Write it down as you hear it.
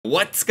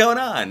What's going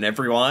on,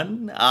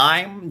 everyone?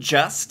 I'm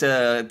just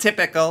a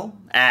typical,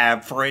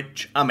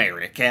 average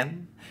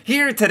American,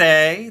 here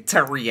today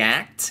to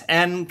react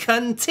and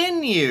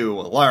continue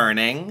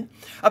learning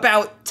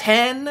about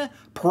 10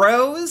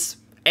 pros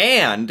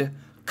and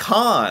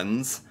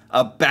cons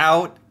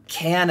about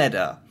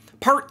Canada.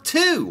 Part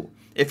 2.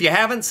 If you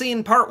haven't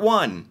seen Part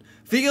 1,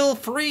 feel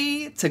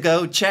free to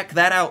go check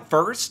that out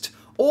first,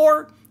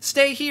 or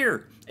stay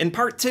here in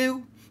Part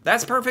 2.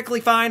 That's perfectly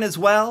fine as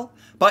well.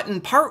 But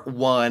in Part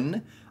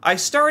 1, I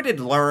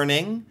started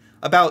learning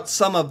about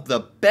some of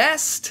the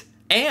best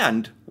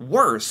and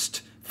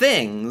worst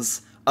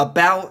things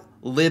about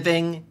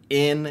living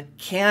in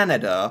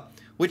Canada,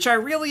 which I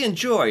really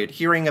enjoyed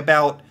hearing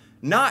about.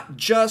 Not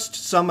just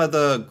some of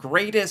the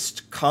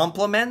greatest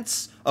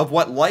compliments of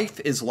what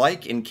life is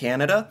like in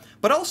Canada,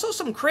 but also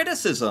some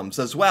criticisms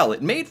as well.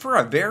 It made for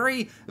a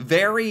very,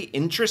 very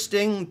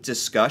interesting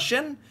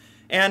discussion.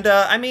 And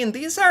I mean,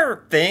 these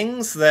are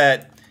things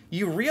that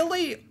you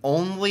really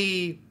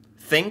only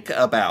think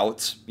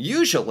about,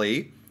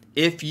 usually,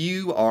 if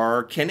you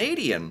are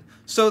Canadian.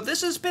 So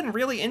this has been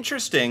really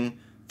interesting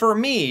for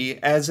me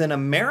as an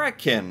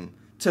American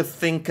to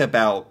think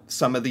about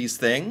some of these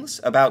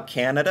things about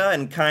Canada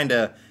and kind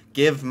of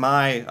give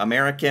my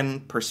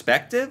American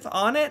perspective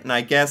on it, and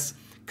I guess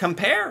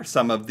compare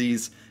some of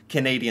these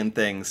Canadian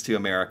things to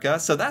America.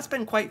 So that's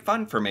been quite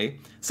fun for me.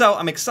 So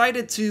I'm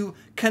excited to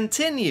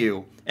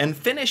continue and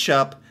finish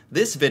up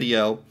this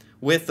video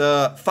with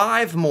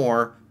 5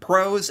 more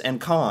pros and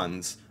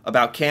cons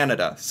about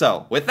Canada.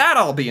 So with that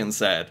all being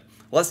said,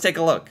 let's take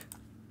a look.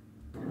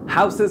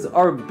 Houses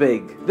are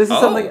big. This is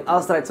something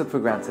else that I took for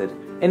granted.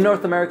 In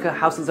North America,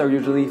 houses are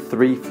usually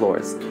 3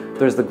 floors.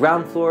 There's the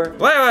ground floor.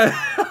 Wait.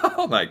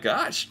 Oh my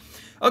gosh.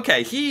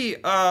 Okay, he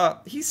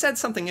said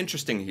something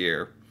interesting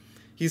here.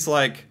 He's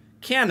like,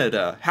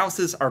 Canada,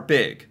 houses are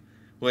big,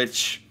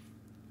 which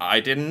I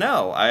didn't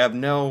know. I have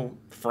no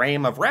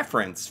frame of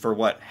reference for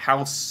what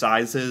house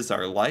sizes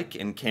are like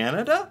in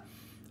Canada.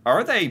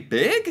 Are they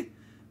big?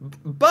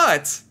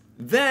 But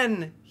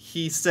then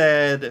he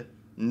said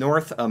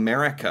North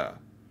America.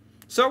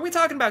 So are we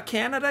talking about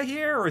Canada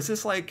here, or is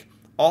this like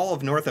all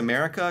of North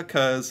America?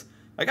 Because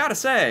I gotta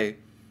say,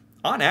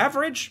 on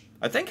average,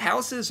 I think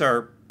houses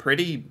are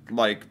pretty,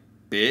 like,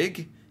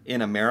 big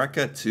in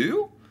America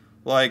too.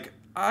 Like,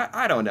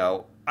 I don't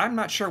know. I'm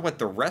not sure what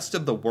the rest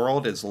of the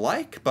world is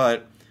like,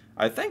 but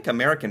I think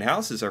American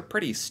houses are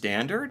pretty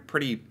standard,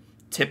 pretty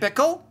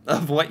typical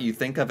of what you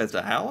think of as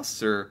a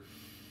house. Or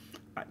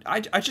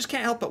I just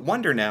can't help but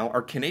wonder now,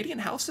 are Canadian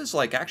houses,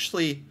 like,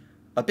 actually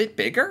a bit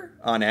bigger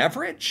on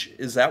average?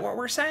 Is that what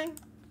we're saying?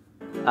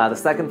 The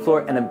second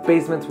floor and a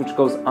basement which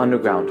goes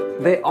underground.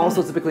 They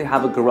also typically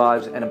have a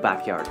garage and a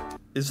backyard.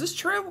 Is this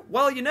true?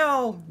 Well, you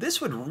know,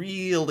 this would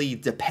really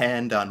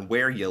depend on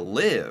where you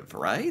live,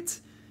 right?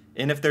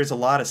 And if there's a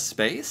lot of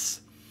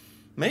space,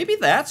 maybe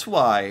that's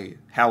why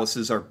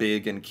houses are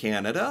big in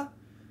Canada.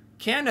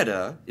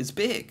 Canada is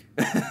big.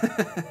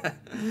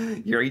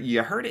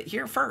 You heard it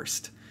here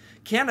first.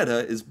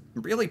 Canada is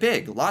really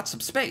big, lots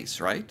of space,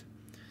 right?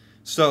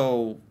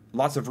 So,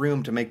 lots of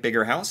room to make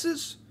bigger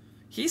houses?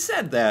 He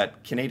said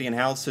that Canadian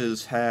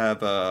houses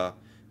have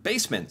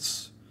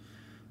basements.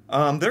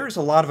 There's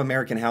a lot of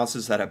American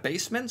houses that have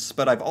basements,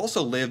 but I've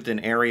also lived in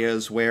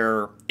areas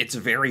where it's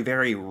very,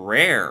 very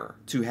rare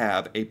to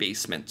have a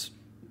basement.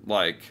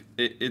 Like,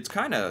 it's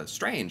kind of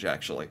strange,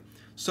 actually.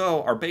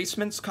 So, are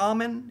basements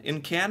common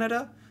in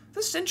Canada?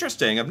 This is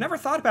interesting. I've never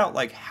thought about,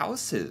 like,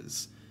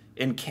 houses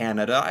in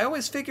Canada. I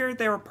always figured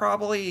they were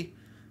probably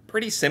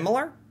pretty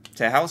similar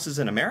to houses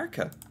in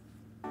America.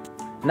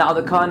 Now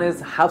the con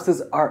is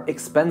houses are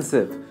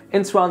expensive.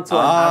 In Toronto,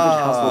 an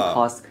average house will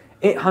cost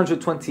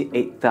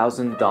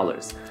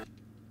 $828,000.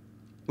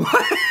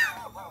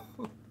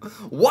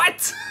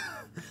 What?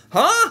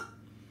 Huh?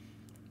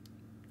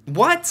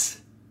 What?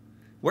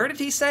 Where did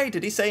he say?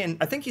 Did he say in,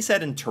 I think he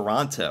said in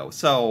Toronto.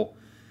 So,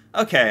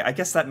 okay, I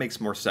guess that makes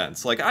more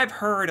sense. Like, I've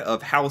heard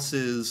of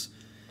houses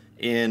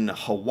in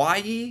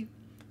Hawaii,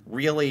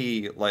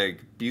 really, like,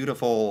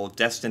 beautiful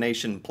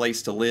destination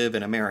place to live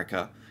in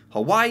America.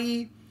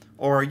 Hawaii,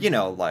 or, you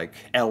know, like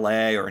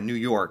LA or New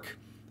York.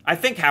 I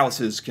think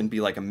houses can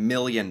be like $1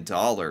 million,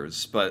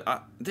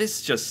 but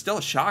this just still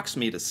shocks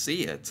me to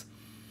see it.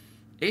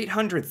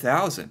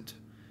 800,000.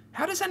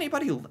 How does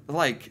anybody,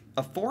 like,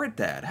 afford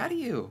that? How do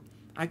you...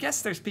 I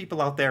guess there's people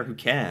out there who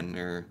can,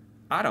 or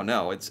I don't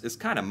know. It's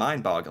kind of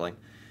mind-boggling.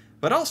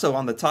 But also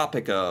on the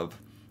topic of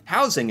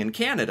housing in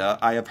Canada,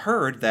 I have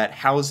heard that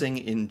housing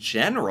in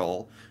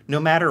general, no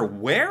matter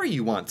where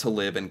you want to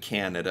live in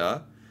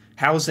Canada,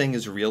 housing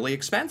is really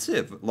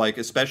expensive, like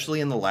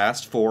especially in the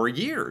last 4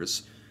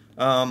 years,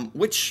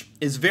 which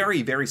is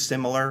very, very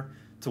similar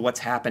to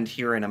what's happened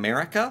here in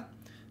America.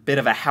 Bit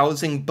of a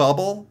housing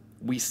bubble,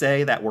 we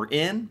say, that we're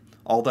in,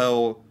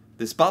 although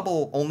this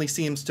bubble only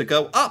seems to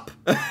go up.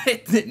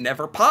 It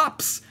never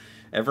pops.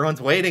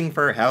 Everyone's waiting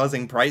for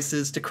housing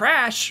prices to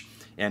crash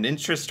and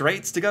interest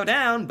rates to go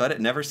down, but it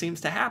never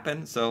seems to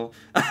happen, so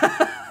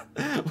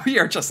we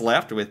are just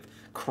left with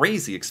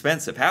crazy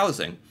expensive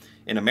housing.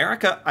 in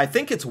America. I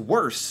think it's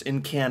worse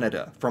in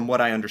Canada, from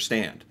what I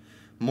understand.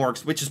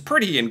 Which is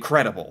pretty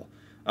incredible.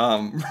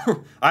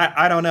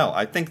 I don't know.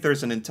 I think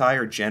there's an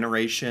entire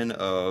generation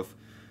of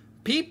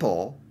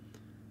people,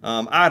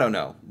 I don't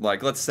know,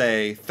 like let's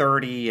say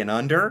 30 and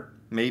under,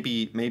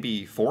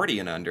 maybe 40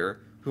 and under,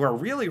 who are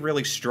really,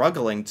 really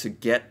struggling to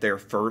get their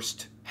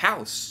first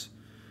house,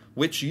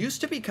 which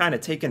used to be kind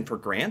of taken for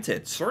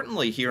granted,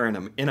 certainly here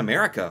in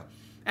America.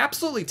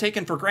 Absolutely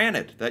taken for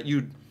granted that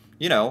you'd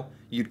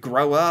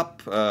grow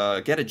up,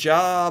 get a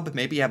job,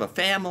 maybe have a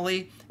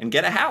family, and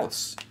get a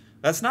house.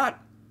 That's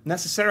not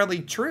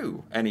necessarily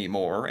true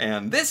anymore,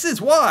 and this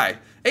is why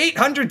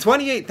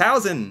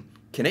 828,000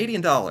 Canadian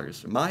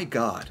dollars. My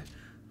God.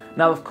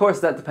 Now, of course,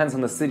 that depends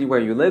on the city where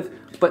you live,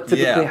 but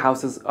typically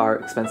houses are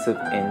expensive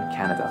in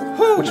Canada,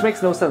 which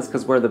makes no sense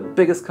because we're the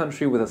biggest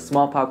country with a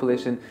small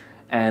population,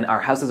 and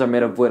our houses are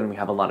made of wood, and we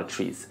have a lot of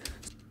trees.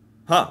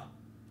 Huh.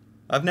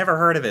 I've never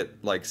heard of it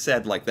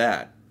said like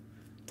that.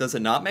 Does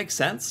it not make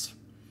sense?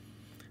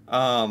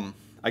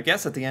 I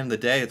guess at the end of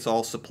the day, it's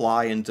all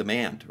supply and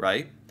demand,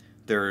 right?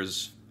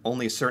 There's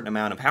only a certain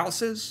amount of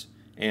houses,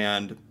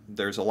 and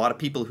there's a lot of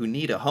people who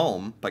need a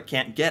home but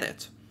can't get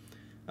it.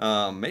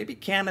 Maybe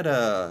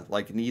Canada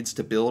needs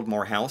to build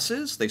more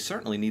houses. They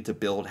certainly need to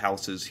build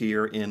houses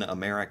here in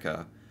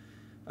America.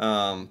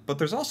 But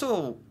there's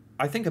also,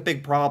 I think, a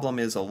big problem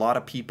is a lot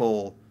of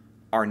people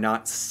are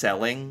not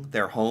selling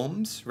their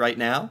homes right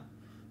now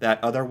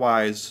that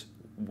otherwise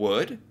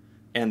would,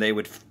 and they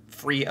would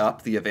free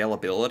up the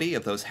availability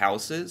of those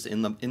houses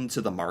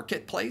into the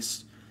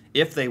marketplace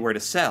if they were to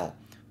sell.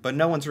 But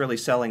no one's really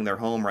selling their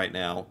home right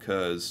now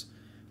because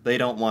they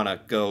don't want to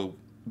go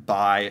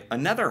buy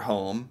another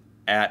home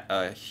at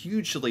a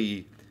huge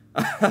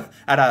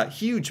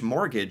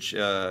mortgage,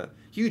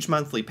 huge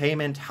monthly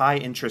payment, high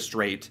interest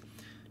rate.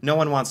 No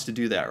one wants to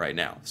do that right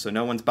now. So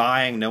no one's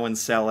buying, no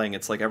one's selling.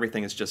 It's like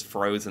everything is just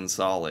frozen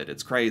solid.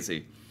 It's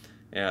crazy.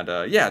 And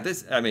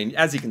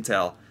as you can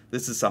tell,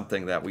 this is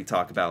something that we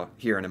talk about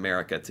here in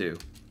America too.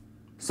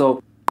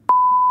 So,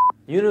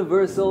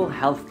 universal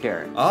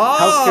healthcare. Oh!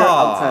 Healthcare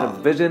outside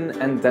of vision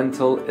and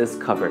dental is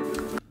covered.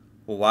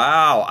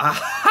 Wow.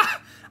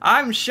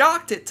 I'm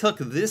shocked it took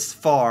this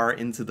far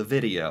into the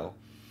video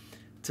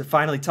to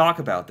finally talk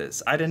about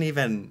this. I didn't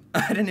even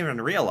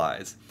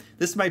realize.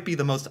 This might be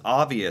the most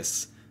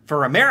obvious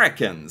for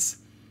Americans.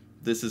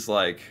 This is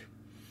I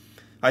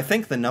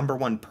think the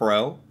 #1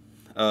 pro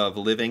of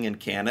living in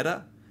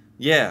Canada.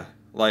 Yeah,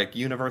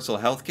 universal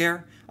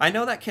healthcare. I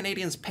know that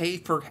Canadians pay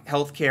for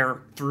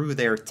healthcare through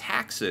their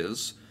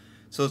taxes,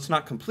 so it's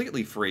not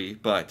completely free,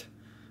 but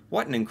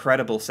what an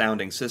incredible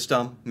sounding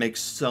system.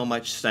 Makes so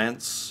much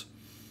sense.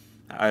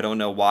 I don't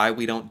know why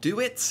we don't do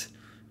it.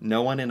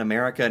 No one in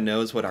America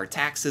knows what our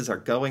taxes are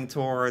going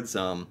towards.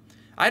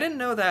 I didn't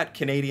know that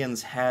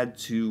Canadians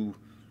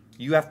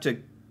you have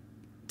to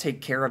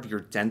take care of your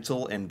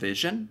dental and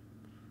vision.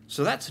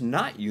 So that's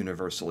not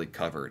universally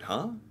covered,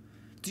 huh?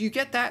 Do you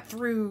get that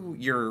through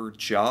your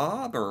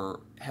job or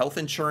health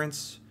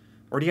insurance?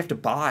 Or do you have to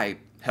buy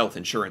health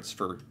insurance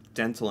for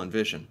dental and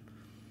vision?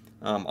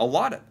 A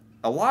lot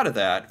of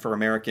that for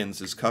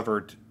Americans is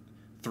covered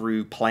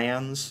through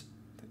plans,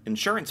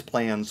 insurance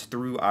plans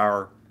through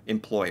our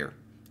employer.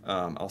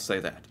 I'll say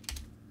that.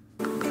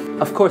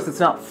 Of course, it's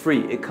not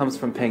free. It comes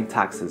from paying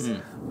taxes.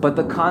 But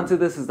the con to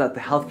this is that the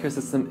healthcare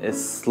system is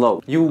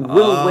slow. You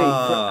will wait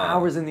for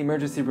hours in the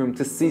emergency room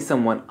to see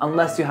someone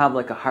unless you have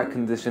a heart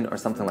condition or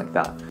something like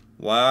that.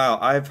 Wow,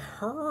 I've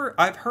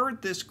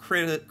heard this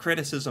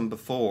criticism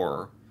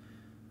before,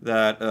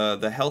 that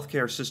the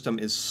healthcare system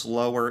is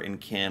slower in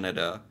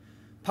Canada,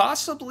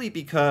 possibly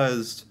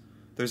because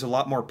there's a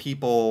lot more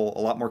people,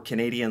 a lot more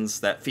Canadians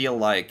that feel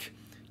like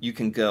you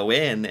can go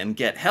in and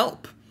get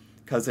help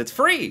because it's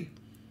free.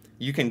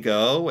 You can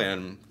go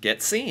and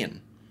get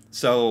seen.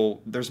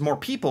 So there's more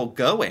people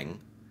going,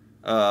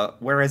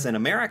 whereas in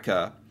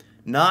America,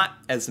 not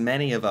as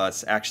many of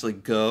us actually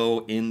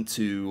go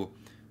into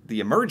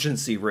the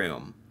emergency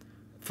room,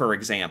 for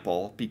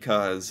example,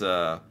 because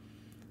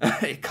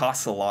it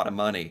costs a lot of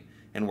money,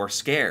 and we're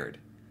scared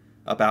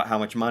about how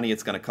much money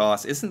it's going to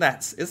cost. Isn't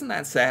that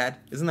sad?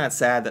 Isn't that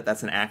sad that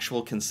that's an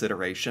actual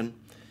consideration?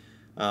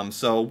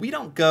 So we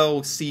don't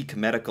go seek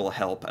medical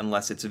help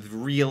unless it's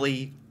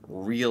really,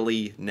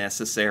 really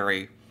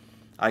necessary.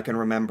 I can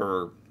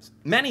remember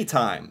many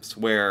times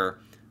where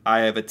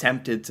I have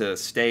attempted to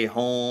stay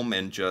home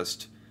and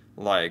just,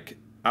 I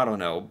don't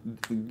know,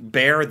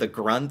 bear the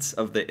grunt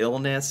of the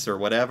illness or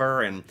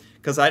whatever, and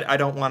because I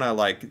don't want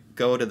to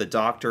go to the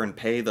doctor and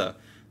pay the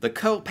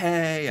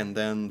copay and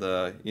then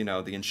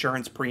the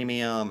insurance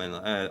premium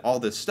and all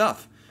this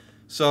stuff.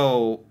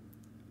 So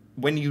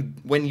when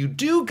you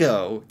do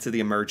go to the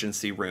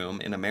emergency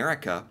room in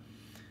America,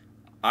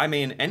 I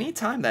mean, any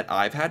time that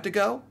I've had to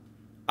go,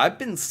 I've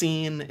been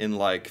seen in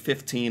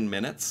 15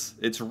 minutes.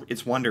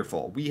 It's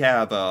wonderful. We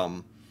have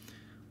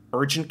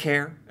urgent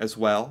care as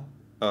well.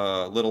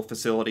 Little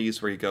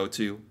facilities where you go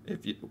to.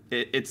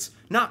 It's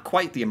not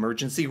quite the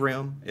emergency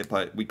room,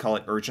 but we call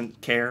it urgent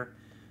care.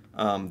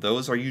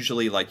 Those are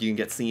usually like you can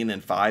get seen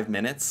in 5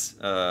 minutes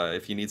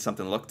if you need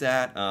something looked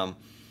at.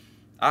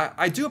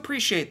 I do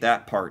appreciate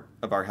that part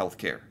of our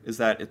healthcare, is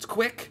that it's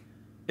quick,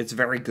 it's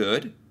very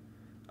good.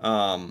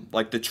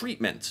 Like the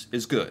treatment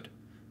is good,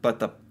 but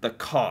the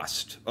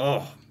cost,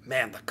 oh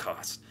man, the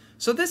cost.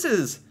 So this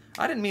is,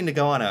 I didn't mean to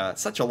go on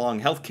such a long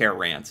healthcare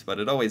rant, but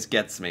it always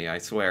gets me, I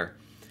swear.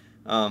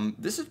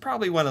 This is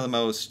probably one of the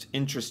most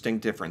interesting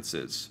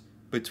differences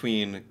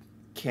between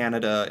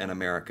Canada and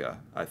America,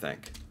 I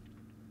think.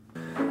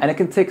 And it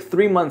can take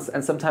 3 months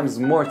and sometimes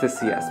more to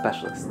see a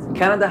specialist.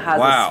 Canada has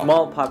Wow. a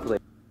small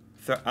population.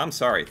 I'm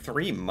sorry,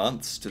 3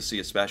 months to see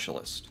a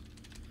specialist.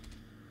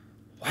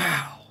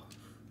 Wow.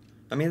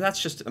 I mean,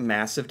 that's just a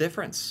massive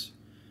difference.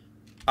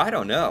 I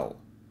don't know.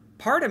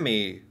 Part of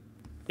me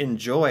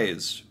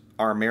enjoys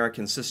our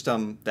American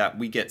system that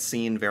we get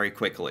seen very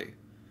quickly.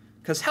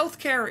 Because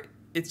healthcare,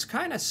 it's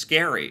kind of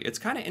scary. It's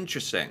kind of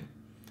interesting.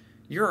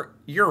 You're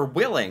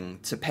willing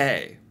to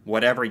pay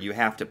whatever you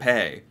have to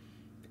pay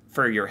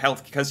for your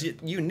health because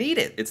you need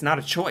it. It's not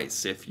a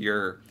choice. If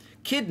your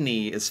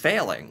kidney is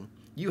failing,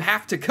 you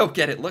have to go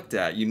get it looked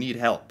at. You need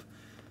help.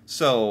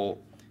 So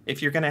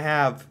if you're going to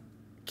have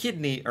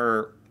kidney,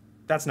 or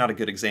that's not a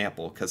good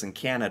example because in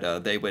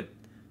Canada they would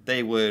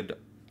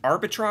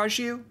arbitrage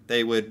you.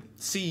 They would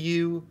see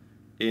you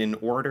in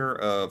order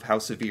of how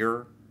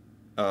severe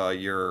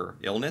your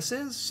illness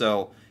is.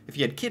 So if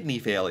you had kidney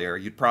failure,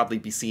 you'd probably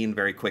be seen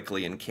very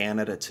quickly in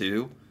Canada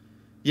too.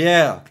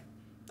 Yeah.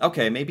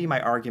 Okay, maybe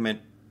my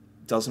argument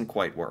doesn't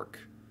quite work.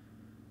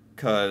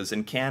 Because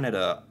in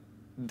Canada,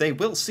 they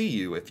will see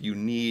you if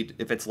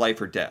it's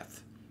life or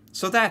death.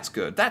 So that's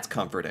good. That's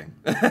comforting.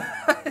 Man,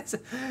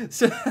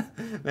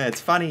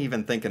 it's funny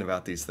even thinking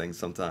about these things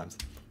sometimes.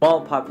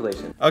 Small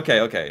population.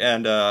 Okay.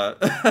 And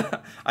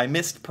I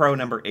missed pro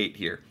number 8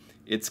 here.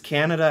 It's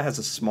Canada has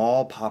a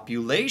small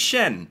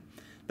population.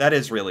 That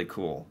is really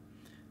cool.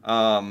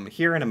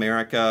 Here in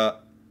America,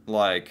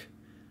 like,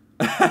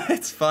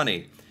 it's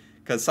funny.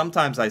 Because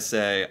sometimes I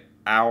say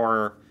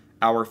our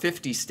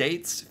 50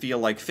 states feel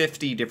like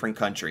 50 different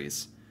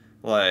countries.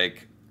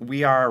 Like,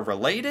 we are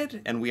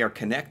related and we are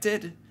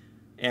connected,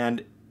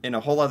 and in a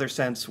whole other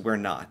sense, we're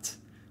not.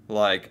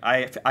 Like,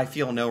 I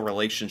feel no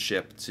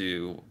relationship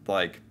to,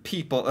 like,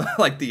 people,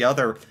 like the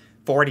other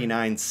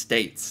 49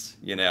 states,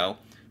 you know?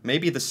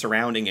 Maybe the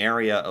surrounding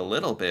area a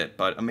little bit,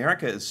 but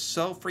America is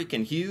so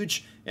freaking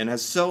huge and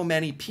has so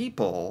many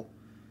people.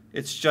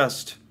 It's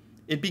just,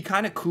 it'd be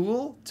kind of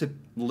cool to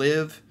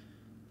live,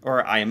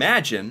 or I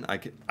imagine,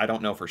 I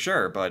don't know for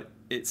sure, but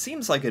it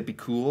seems like it'd be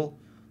cool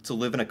to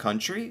live in a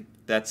country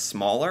that's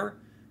smaller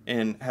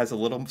and has a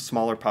little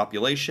smaller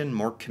population,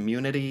 more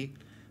community,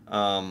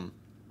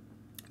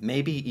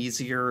 maybe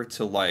easier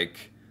to,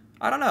 like,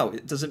 I don't know,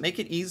 does it make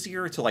it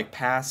easier to, like,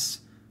 pass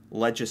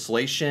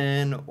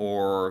legislation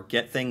or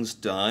get things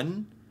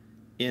done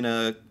in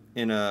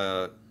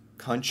a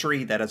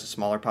country that has a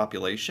smaller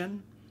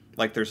population?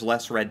 Like, there's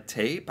less red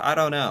tape? I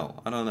don't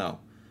know.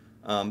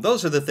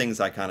 Those are the things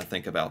I kind of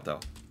think about, though.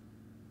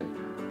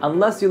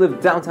 Unless you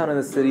live downtown in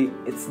the city,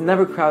 it's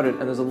never crowded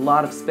and there's a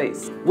lot of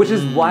space, which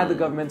is why the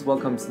government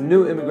welcomes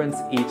new immigrants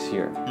each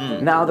year.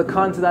 Now, the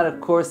con to that, of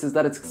course, is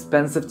that it's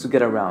expensive to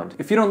get around.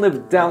 If you don't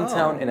live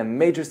downtown in a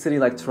major city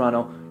like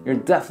Toronto, you're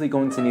definitely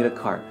going to need a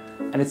car.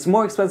 And it's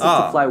more expensive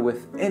to fly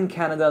within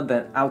Canada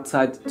than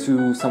outside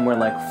to somewhere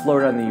like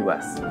Florida in the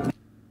US.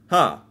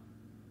 Huh.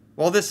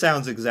 Well, this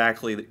sounds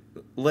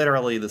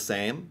literally the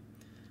same.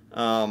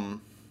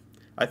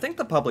 I think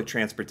the public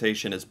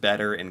transportation is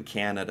better in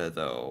Canada,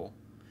 though,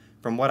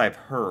 from what I've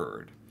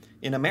heard.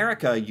 In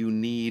America, you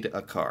need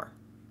a car.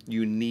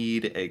 You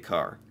need a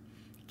car.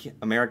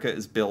 America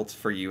is built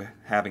for you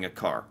having a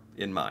car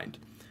in mind.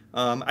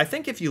 I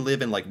think if you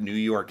live in, like, New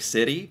York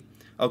City,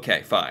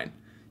 okay, fine.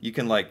 You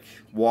can, like,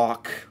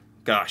 walk.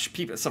 Gosh,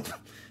 some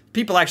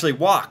people actually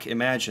walk,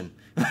 imagine.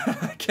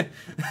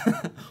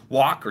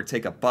 Walk or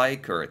take a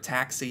bike or a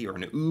taxi or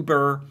an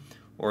Uber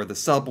or the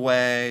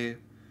subway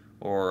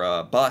or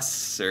a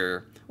bus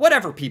or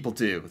whatever people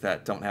do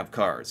that don't have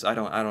cars. I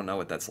don't know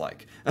what that's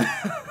like.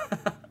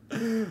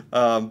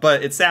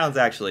 But it sounds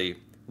actually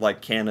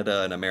like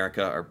Canada and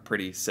America are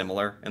pretty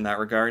similar in that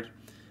regard.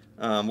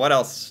 What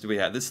else do we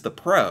have? This is the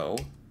pro.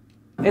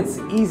 It's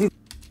easy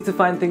to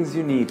find things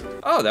you need.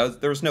 Oh,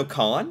 there was no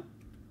con?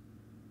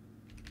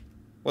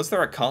 Was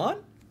there a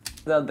con?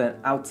 Than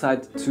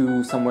outside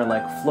to somewhere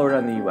like Florida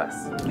in the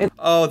US.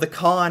 Oh, the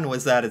con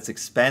was that it's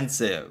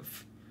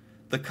expensive.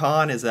 The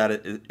con is that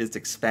it's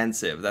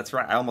expensive. That's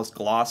right. I almost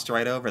glossed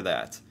right over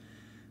that.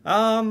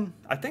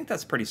 I think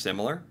that's pretty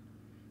similar.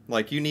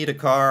 Like, you need a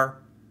car.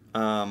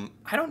 I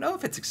don't know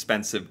if it's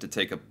expensive to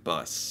take a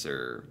bus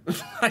or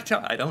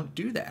I don't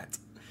do that.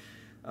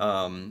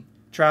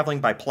 Traveling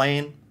by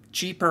plane,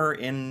 cheaper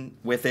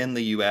within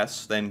the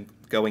US than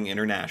going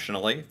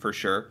internationally, for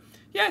sure.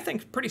 Yeah, I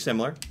think pretty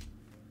similar.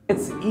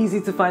 It's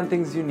easy to find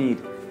things you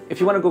need. If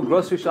you want to go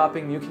grocery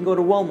shopping, you can go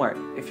to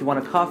Walmart. If you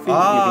want a coffee, you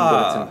can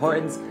go to Tim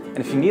Hortons. And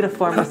if you need a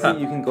pharmacy,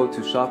 you can go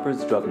to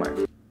Shoppers Drug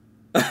Mart.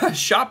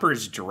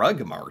 Shoppers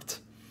Drug Mart?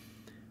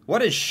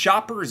 What is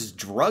Shoppers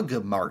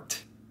Drug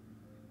Mart?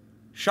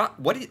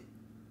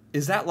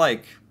 Is that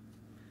like?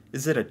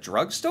 Is it a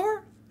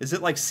drugstore? Is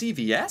it like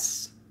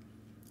CVS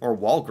or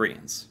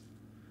Walgreens?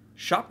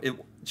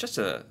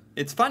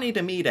 It's funny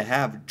to me to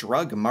have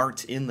Drug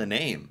Mart in the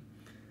name,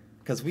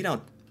 because we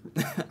don't.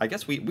 I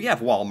guess we have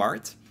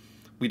Walmart.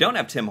 We don't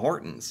have Tim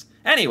Hortons.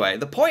 Anyway,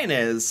 the point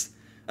is,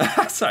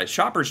 sorry,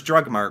 Shoppers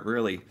Drug Mart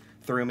really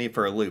threw me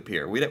for a loop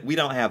here. We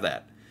don't have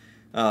that.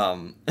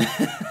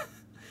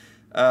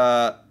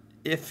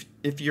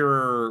 If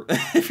you're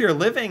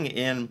living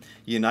in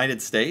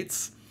United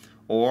States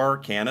or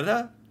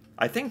Canada,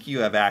 I think you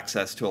have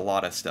access to a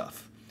lot of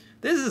stuff.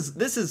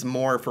 This is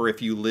more for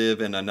if you live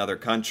in another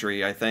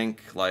country, I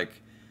think, like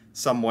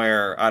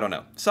somewhere, I don't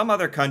know, some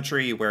other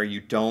country where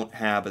you don't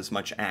have as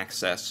much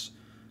access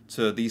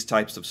to these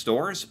types of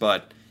stores.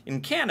 But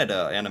in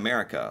Canada and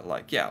America,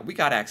 like, yeah, we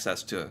got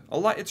access to a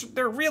lot.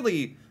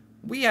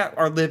 We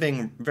are living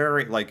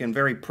in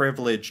very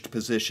privileged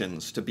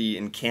positions to be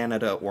in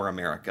Canada or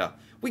America.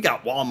 We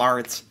got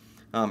Walmart.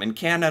 In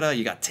Canada,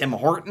 you got Tim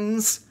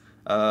Hortons,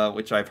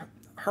 which I've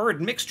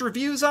heard mixed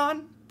reviews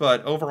on,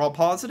 but overall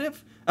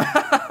positive.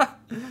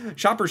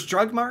 Shoppers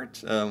Drug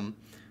Mart.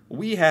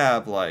 We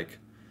have like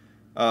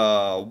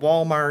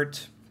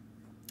Walmart,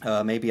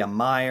 maybe a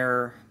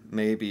Meijer,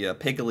 maybe a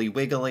Piggly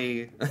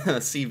Wiggly, a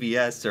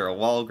CVS or a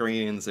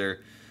Walgreens,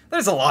 or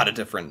there's a lot of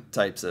different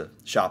types of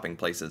shopping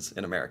places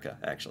in America,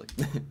 actually.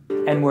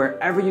 And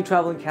wherever you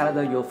travel in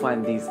Canada, you'll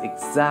find these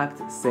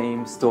exact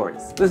same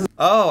stores.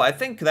 Oh, I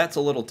think that's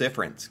a little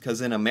different,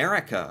 because in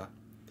America,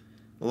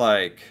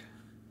 like,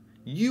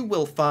 you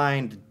will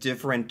find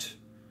different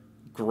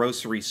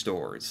grocery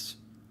stores,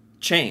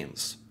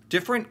 chains,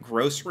 different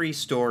grocery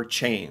store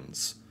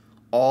chains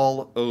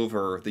all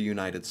over the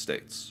United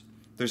States.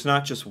 There's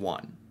not just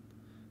one.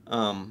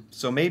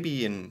 So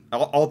maybe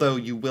although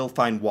you will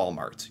find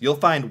Walmart. You'll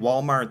find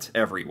Walmart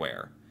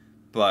everywhere,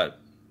 but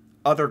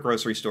other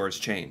grocery stores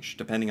change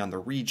depending on the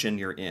region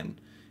you're in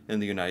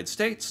the United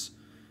States.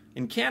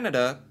 In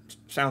Canada,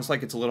 sounds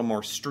like it's a little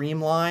more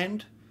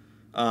streamlined.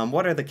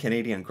 What are the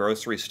Canadian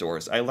grocery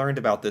stores? I learned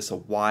about this a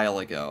while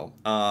ago.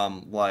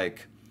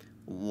 Like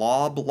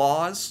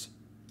Loblaws?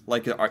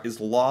 Like, is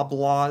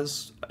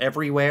Loblaws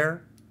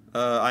everywhere,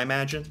 I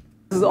imagine?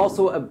 This is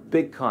also a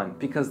big con,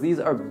 because these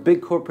are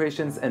big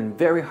corporations and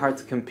very hard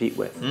to compete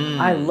with.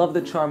 I love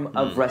the charm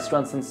of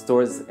restaurants and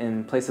stores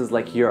in places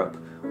like Europe,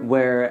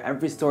 where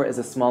every store is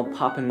a small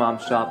pop-and-mom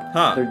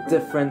shop. They're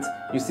different.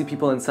 You see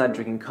people inside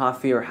drinking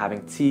coffee or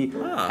having tea,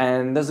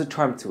 and there's a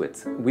charm to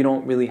it. We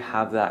don't really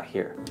have that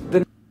here.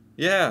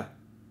 Yeah.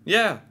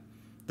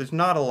 There's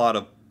not a lot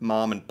of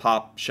mom and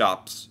pop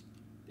shops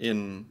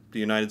in the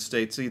United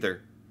States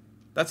either.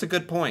 That's a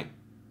good point,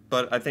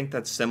 but I think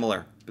that's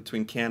similar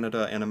between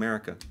Canada and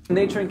America.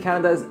 Nature in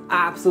Canada is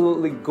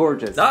absolutely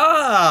gorgeous.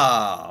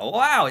 Ah,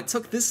 wow, it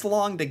took this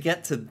long to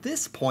get to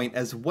this point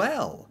as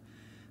well.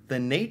 The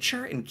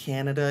nature in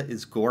Canada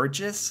is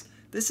gorgeous.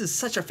 This is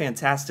such a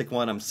fantastic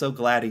one. I'm so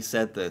glad he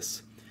said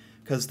this,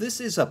 because this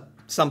is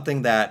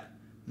something that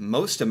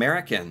most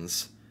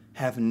Americans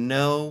have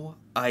no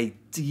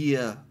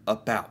idea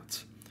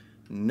about.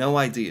 No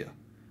idea.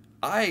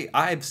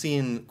 I've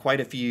seen quite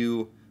a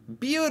few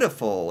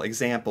beautiful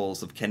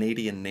examples of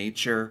Canadian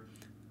nature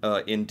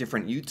in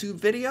different YouTube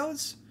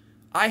videos.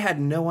 I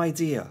had no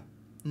idea.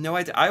 No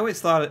idea. I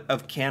always thought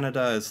of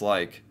Canada as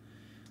like,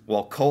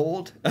 well,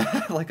 cold,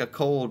 like a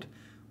cold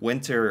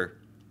winter,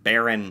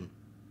 barren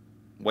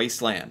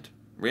wasteland.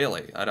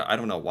 Really, I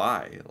don't know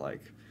why.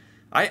 Like,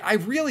 I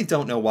really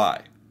don't know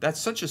why. That's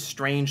such a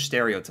strange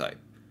stereotype.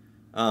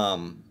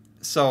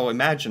 So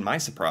imagine my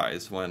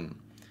surprise when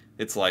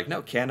it's like,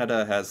 no,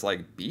 Canada has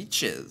like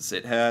beaches.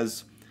 It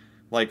has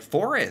like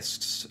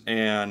forests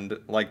and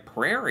like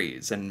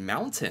prairies and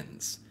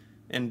mountains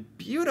and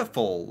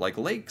beautiful like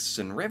lakes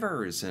and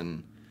rivers,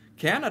 and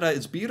Canada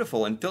is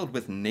beautiful and filled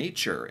with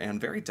nature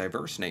and very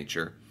diverse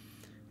nature.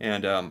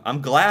 And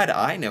I'm glad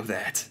I know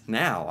that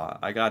now,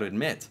 I gotta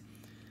admit.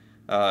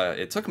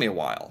 It took me a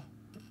while,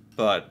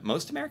 but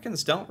most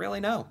Americans don't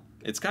really know.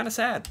 It's kind of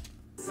sad.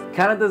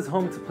 Canada is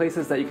home to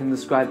places that you can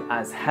describe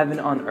as heaven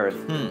on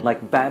earth,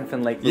 like Banff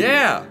and Lake Louise.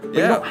 But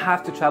you don't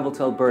have to travel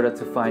to Alberta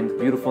to find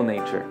beautiful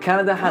nature.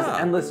 Canada has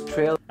endless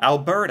trails.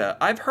 Alberta.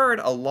 I've heard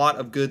a lot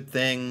of good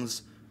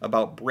things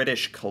about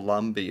British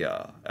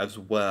Columbia as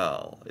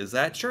well. Is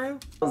that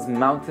true?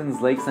 Mountains,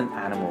 lakes, and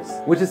animals,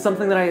 which is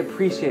something that I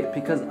appreciate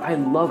because I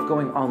love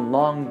going on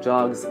long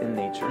jogs in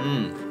nature.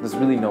 There's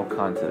really no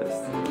con to this.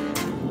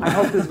 I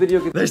hope this video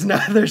gets...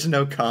 There's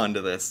no con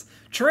to this.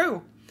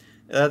 True.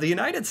 The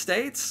United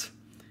States,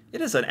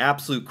 it is an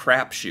absolute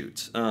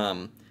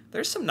crapshoot.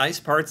 There's some nice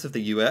parts of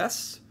the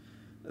U.S.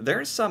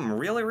 There's some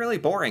really, really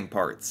boring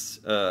parts.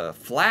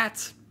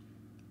 Flat,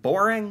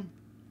 boring.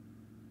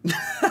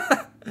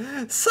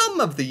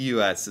 Some of the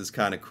U.S. is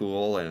kind of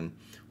cool,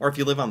 or if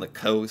you live on the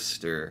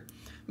coast, or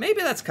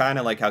maybe that's kind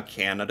of like how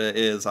Canada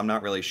is. I'm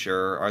not really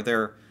sure. Are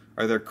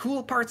there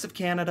cool parts of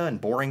Canada and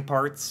boring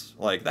parts?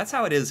 Like, that's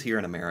how it is here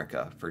in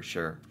America, for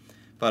sure.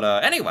 But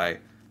anyway,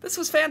 this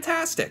was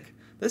fantastic.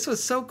 This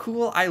was so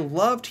cool. I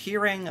loved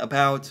hearing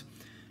about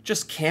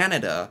just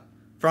Canada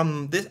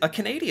from a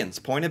Canadian's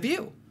point of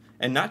view.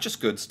 And not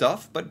just good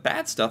stuff, but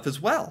bad stuff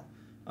as well.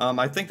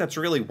 I think that's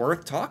really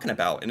worth talking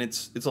about. And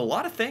it's a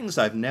lot of things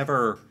I've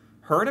never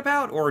heard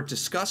about or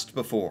discussed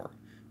before,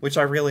 which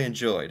I really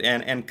enjoyed.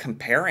 And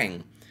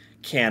comparing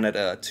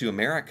Canada to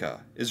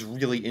America is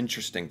really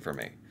interesting for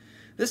me.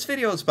 This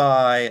video is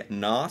by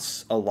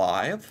Nos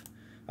Alive.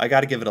 I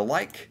got to give it a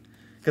like,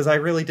 because I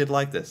really did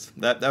like this.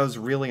 That was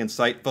really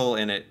insightful,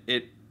 and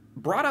it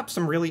brought up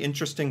some really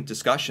interesting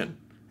discussion,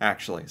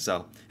 actually.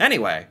 So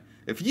anyway,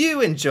 if you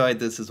enjoyed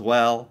this as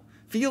well,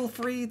 feel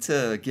free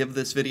to give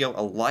this video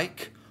a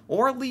like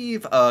or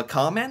leave a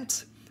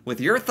comment with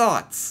your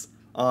thoughts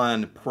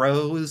on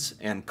pros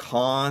and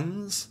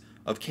cons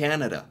of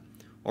Canada,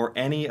 or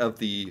any of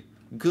the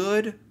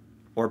good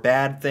or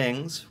bad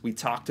things we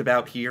talked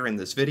about here in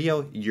this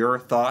video. Your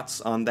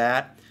thoughts on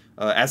that.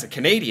 As a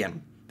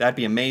Canadian, that'd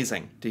be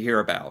amazing to hear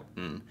about.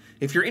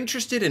 If you're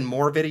interested in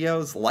more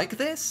videos like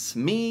this,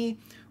 me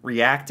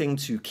reacting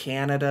to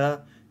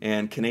Canada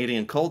and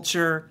Canadian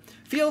culture,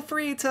 feel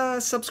free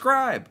to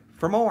subscribe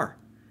for more.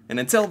 And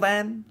until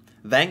then,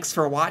 thanks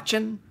for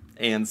watching,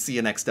 and see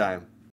you next time.